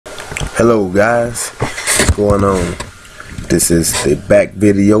Hello guys, what's going on? This is the back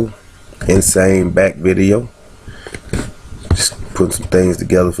video, insane back video. Just put some things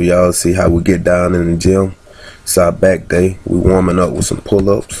together for y'all to see how we get down in the gym. It's our back day. We warming up with some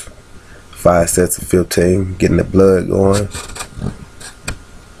pull-ups, 5 sets of 15, getting the blood going.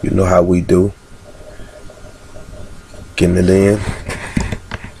 You know how we do, getting it in.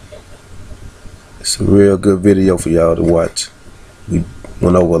 It's a real good video for y'all to watch. We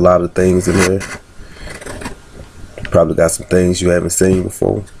went over a lot of things in here. Probably got some things you haven't seen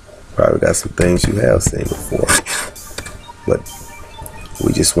before. Probably got some things you have seen before. But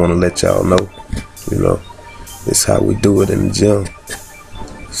we just want to let y'all know, you know, it's how we do it in the gym.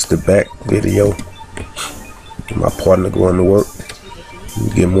 It's the back video. My partner going to work. We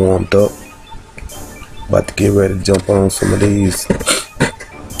getting warmed up. About to get ready to jump on some of these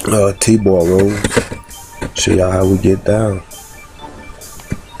T-bar rolls. Show y'all how we get down.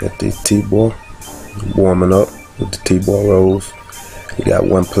 Got the T-bar, warming up with the T-bar rolls. We got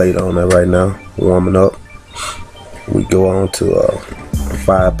 1 plate on there right now, warming up. We go on to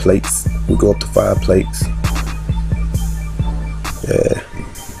 5 plates. We go up to 5 plates. Yeah,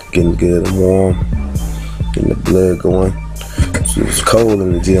 getting good and warm, getting the blood going. It was cold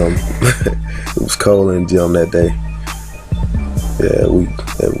in the gym. It was cold in the gym that day. Yeah,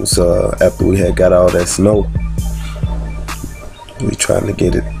 it was after we had got all that snow. We trying to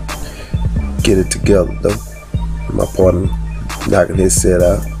get it together though. My partner knocking his set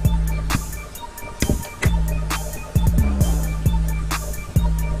out.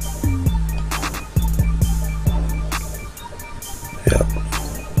 Yeah.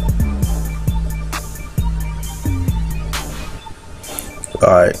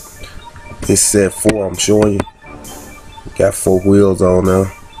 Alright. It's set 4, I'm showing you. Got 4 wheels on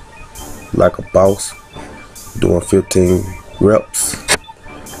there. Like a boss. Doing 15 reps.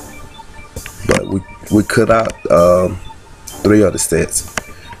 But we cut out 3 of the sets.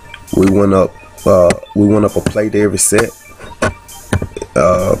 We went up a plate every set.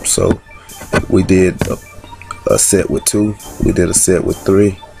 So we did a set with 2. We did a set with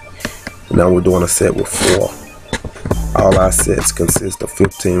 3. And now we're doing a set with 4. All our sets consist of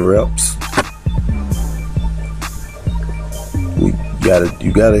 15 reps.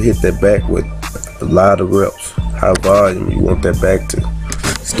 You gotta hit that back with a lot of reps, high volume. You want that back to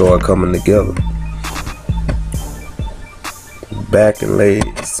start coming together. Back and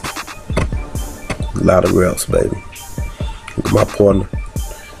legs, a lot of reps, baby. Look at my partner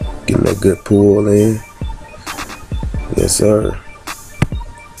getting that good pull in. Yes sir.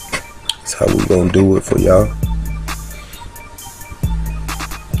 That's how we gonna do it for y'all.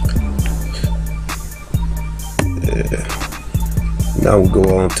 Yeah. Now we go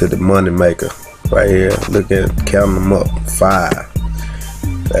on to the money maker right here. Look at it, count them up. 5.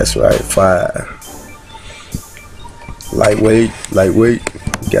 That's right, 5. Lightweight.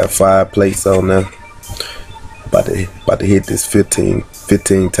 Got 5 plates on there. About to hit this 15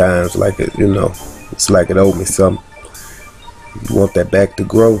 times like it, you know. It's like it owed me something. You want that back to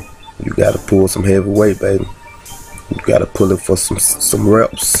grow, you gotta pull some heavy weight, baby. You gotta pull it for some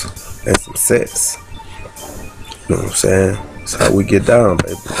reps and some sets. You know what I'm saying? That's how we get down,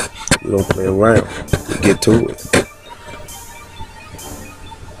 baby. We don't play around. We get to it.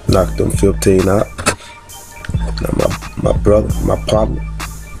 Knock them 15 out. Now my brother, my partner,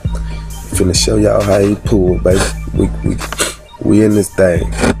 finna show y'all how he pull, baby. We in this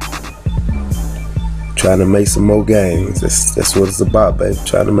thing. Trying to make some more gains. That's what it's about, baby.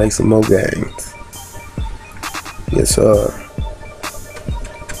 Trying to make some more gains. Yes, sir.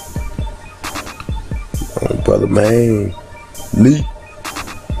 Oh, brother, man. Lee.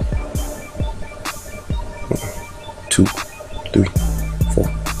 1, 2, 3, 4.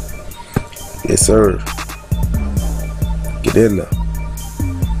 Yes sir. Get in there.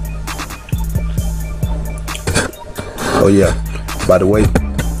 Oh yeah, by the way,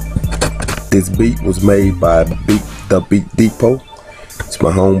 this beat was made by EJ It's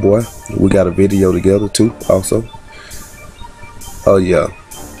my homeboy. We got a video together too also. Oh yeah,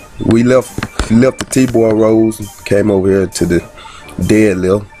 we left the T-bar rolls, came over here to the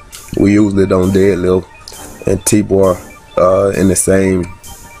deadlift. We usually don't deadlift and T-bar in the same,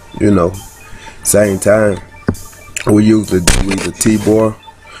 you know, same time. We usually do either T-bar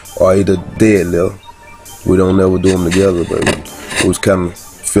or either deadlift. We don't never do them together, but we was kind of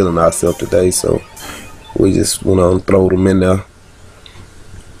feeling ourselves today, so we just went on and throw them in there,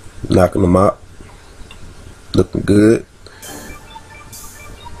 knocking them out, looking good.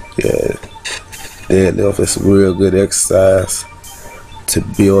 Yeah. Deadlift is a real good exercise to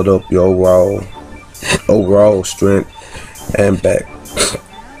build up your overall strength and back.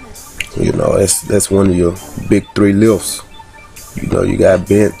 know, that's one of your big 3 lifts. You know, you got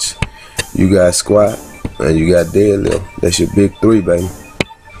bench, you got squat, and you got deadlift. That's your big 3, baby.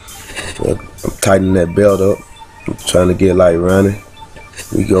 I'm tightening that belt up. I'm trying to get like running.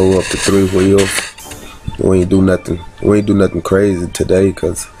 We go up to 3 wheels. We ain't do nothing crazy today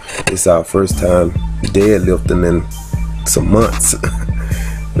because it's our first time deadlifting in some months.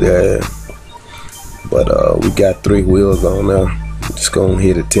 Yeah, but we got 3 wheels on there. I'm just gonna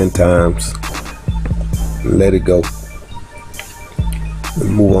hit it 10 times and let it go and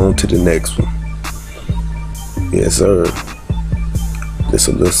move on to the next one. Yes, sir. Just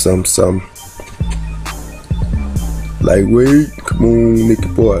a little something. Lightweight. Come on, Nicky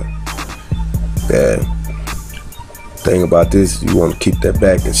boy. Yeah. Thing about this, you want to keep that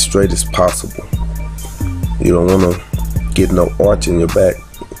back as straight as possible. You don't want to get no arch in your back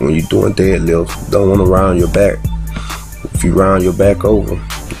when you're doing deadlifts. Don't want to round your back. If you round your back over,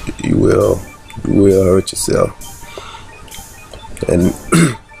 you will hurt yourself. And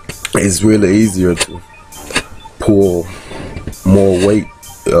it's really easier to pull more weight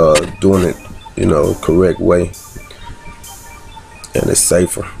doing it, you know, correct way, and it's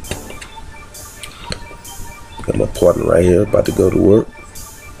safer. Got my partner right here about to go to work.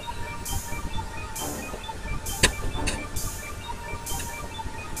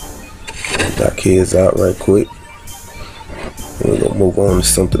 Knock his out right quick. We're gonna move on to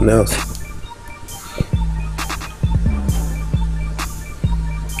something else.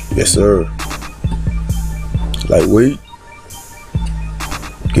 Yes, sir. Lightweight.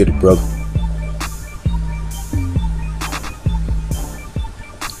 Get it, brother.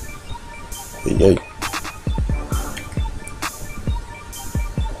 Yay.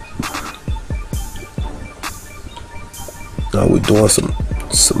 Now we're doing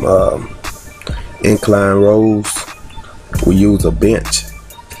some incline rows. We use a bench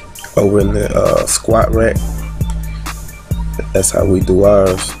over in the squat rack. That's how we do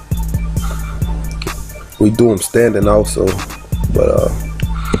ours. We do them standing also, but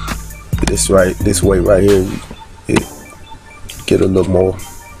this way right here, it get a little more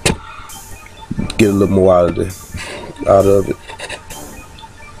out of it.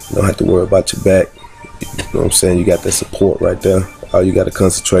 You don't have to worry about your back. You know what I'm saying? You got that support right there. All you got to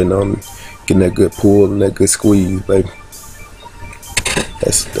concentrate on getting that good pull and that good squeeze, baby.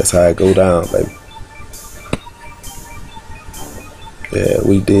 That's how it go down, baby. Yeah,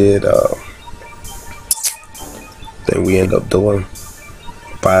 we did. I think we ended up doing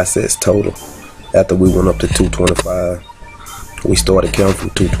 5 sets total. After we went up to 225, we started counting from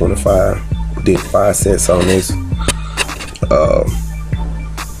 225. We did 5 sets on this.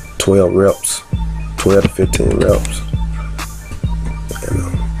 12 reps, 12 to 15 reps,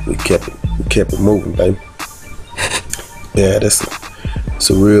 and we kept it moving, baby. Yeah, it's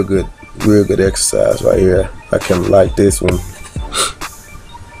a real good exercise right here. I kind of like this one.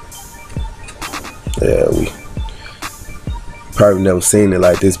 Yeah, we probably never seen it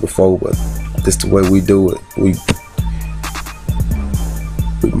like this before, but this the way we do it. We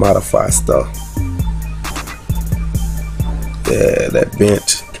modify stuff. Yeah, that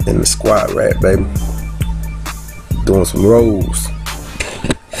bench and the squat rack, baby. Doing some rows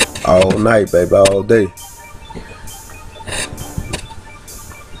all night, baby, all day.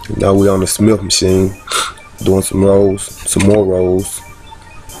 Now we on the Smith machine doing some rows, some more rows.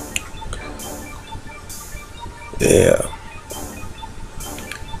 Yeah,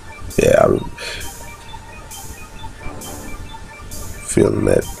 I'm feeling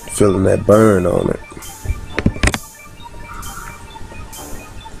that burn on it.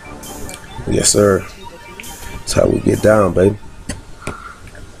 Yes, sir. That's how we get down, baby.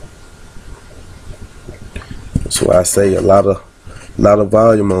 That's why I say a lot of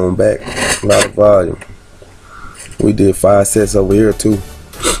volume on back, a lot of volume. We did 5 sets over here too.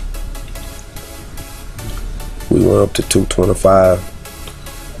 We went up to 225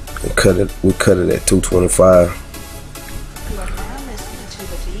 and we cut it at 225.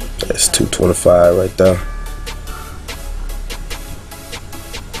 That's 225 right there.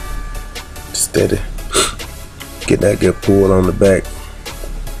 Steady. Get that good pull on the back.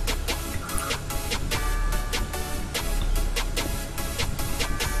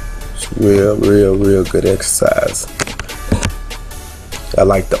 It's real good exercise. I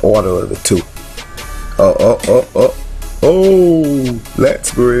like the order of the two. Oh, lat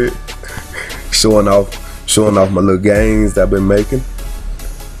spread. Showing off my little gains that I've been making.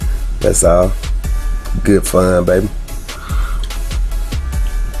 That's all. Good fun, baby.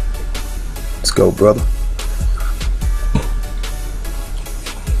 Let's go, brother.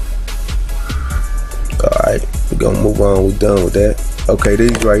 Alright, we're gonna move on. We're done with that. Okay,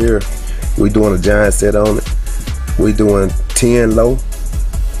 these right here, We doing a giant set on it. We doing 10 low,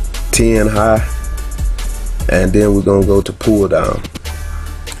 10 high, and then we're gonna go to pull down.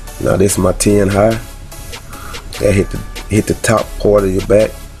 Now this is my 10 high. That hit the top part of your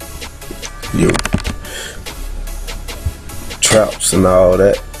back, your traps and all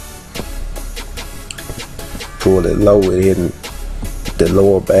that. Pull it low, it hitting the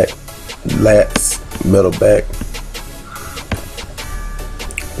lower back, lats, middle back.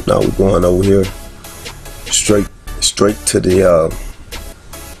 Now we're going over here straight to the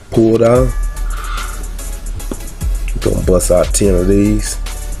pull down. We're gonna bust out 10 of these.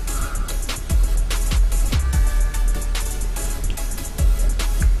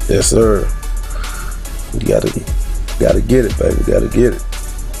 Yes, sir. You gotta get it, baby. Gotta get it.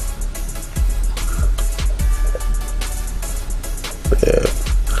 Yeah,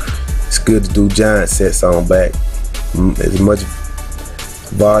 it's good to do giant sets on back. As much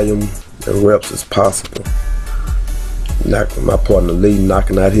volume and reps as possible. My partner Lee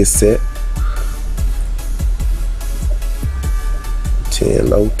knocking out his set. 10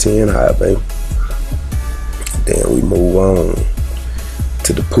 low, 10 high, baby. Then we move on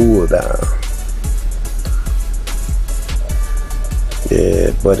to the pull down.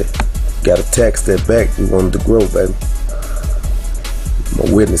 Yeah, buddy. Gotta tax that back. You wanted to grow, baby. I'm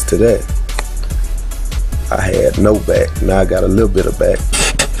a witness to that. I had no back. Now I got a little bit of back.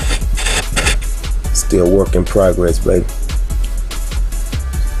 Still work in progress, baby.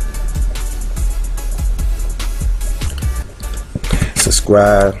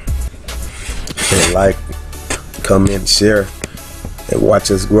 Subscribe and like, comment, share, and watch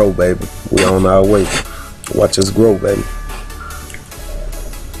us grow, baby. We on our way. Watch us grow, baby.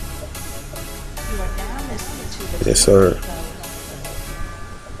 Yes, sir.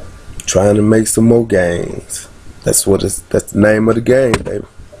 Trying to make some more gains. That's the name of the game, baby.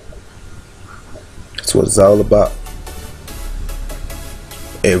 That's what it's all about.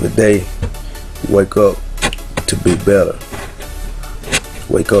 Every day, you wake up to be better.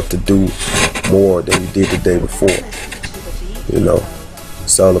 Wake up to do more than you did the day before. You know,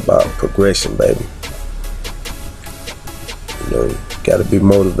 it's all about progression, baby. You know, you gotta be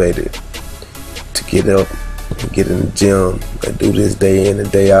motivated to get up, get in the gym, and do this day in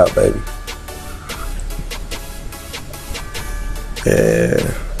and day out, baby.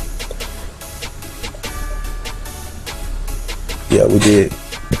 Yeah, we did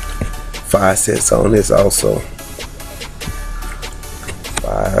 5 sets on this also.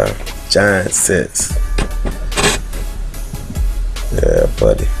 5 giant sets. Yeah,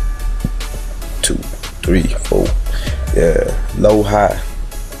 buddy. 2, 3, 4. Yeah, low, high.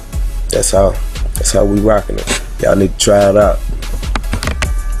 That's how we rocking it. Y'all need to try it out.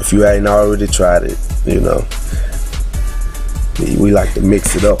 If you ain't already tried it, you know, we like to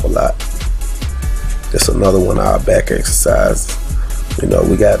mix it up a lot. That's another one of our back exercises. You know,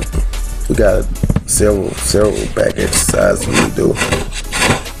 we got several back exercises we do.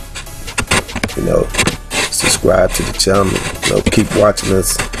 You know, subscribe to the channel. You know, keep watching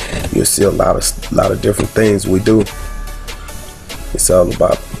us. You'll see a lot of different things we do. It's all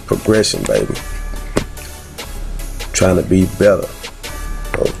about progression, baby. Trying to be better.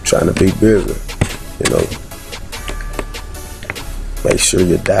 You know, trying to be bigger. You know, make sure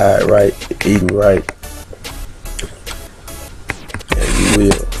your diet right, you're eating right, and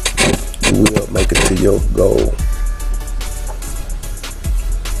you will make it to your goal.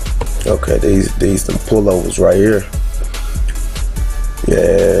 Okay, these them pullovers right here.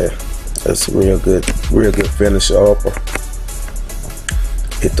 Yeah, that's a real good finisher upper.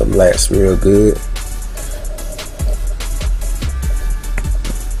 Hit them lats real good.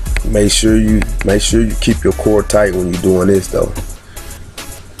 Make sure you keep your core tight when you're doing this though.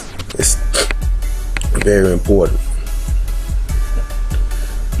 It's very important.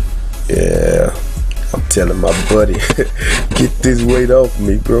 Yeah, I'm telling my buddy, get this weight off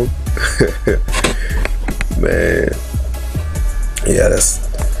me, bro. Man, yeah,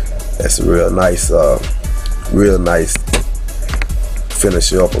 that's a real nice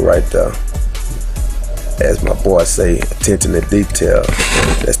finisher upper right there. As my boy say, attention to detail.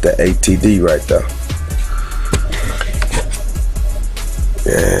 That's the ATD right there.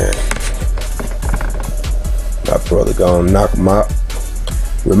 Yeah, my brother gonna knock him out.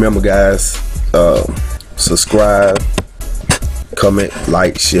 Remember, guys, subscribe, comment,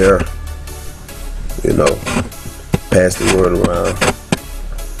 like, share. You know, pass the word around.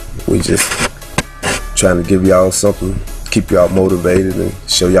 We just trying to give y'all something, keep y'all motivated, and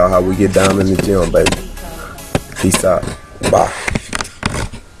show y'all how we get down in the gym, baby. Peace out. Bye.